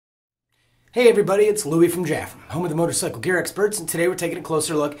Hey everybody, it's Louie from Jafrum, home of the motorcycle gear experts, and today we're taking a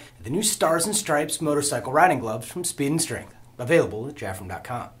closer look at the new Stars and Stripes motorcycle riding gloves from Speed and Strength, available at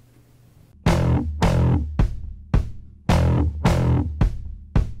Jafrum.com.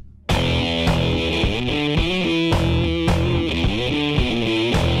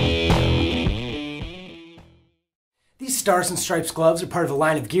 These Stars and Stripes gloves are part of a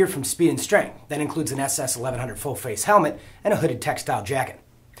line of gear from Speed and Strength that includes an SS 1100 full-face helmet and a hooded textile jacket.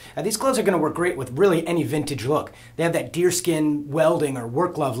 Now, these gloves are going to work great with really any vintage look. They have that deerskin welding or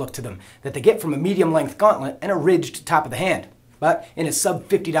work glove look to them that they get from a medium-length gauntlet and a ridged top of the hand, but in a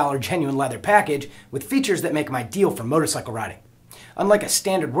sub-$50 genuine leather package with features that make them ideal for motorcycle riding. Unlike a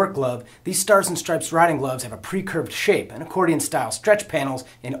standard work glove, these Stars and Stripes riding gloves have a pre-curved shape and accordion-style stretch panels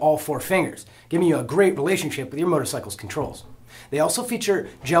in all four fingers, giving you a great relationship with your motorcycle's controls. They also feature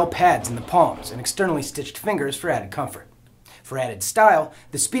gel pads in the palms and externally stitched fingers for added comfort. For added style,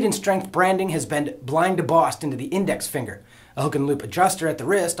 the Speed and Strength branding has been blind embossed into the index finger. A hook and loop adjuster at the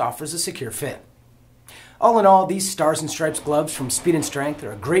wrist offers a secure fit. All in all, these Stars and Stripes gloves from Speed and Strength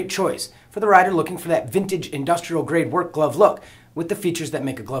are a great choice for the rider looking for that vintage industrial grade work glove look with the features that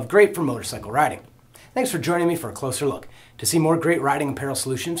make a glove great for motorcycle riding. Thanks for joining me for a closer look. To see more great riding apparel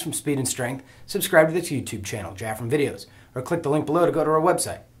solutions from Speed and Strength, subscribe to this YouTube channel, Jafrum Videos, or click the link below to go to our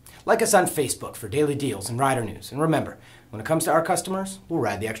website. Like us on Facebook for daily deals and rider news. And remember, when it comes to our customers, we'll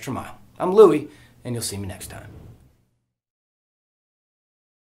ride the extra mile. I'm Louie, and you'll see me next time.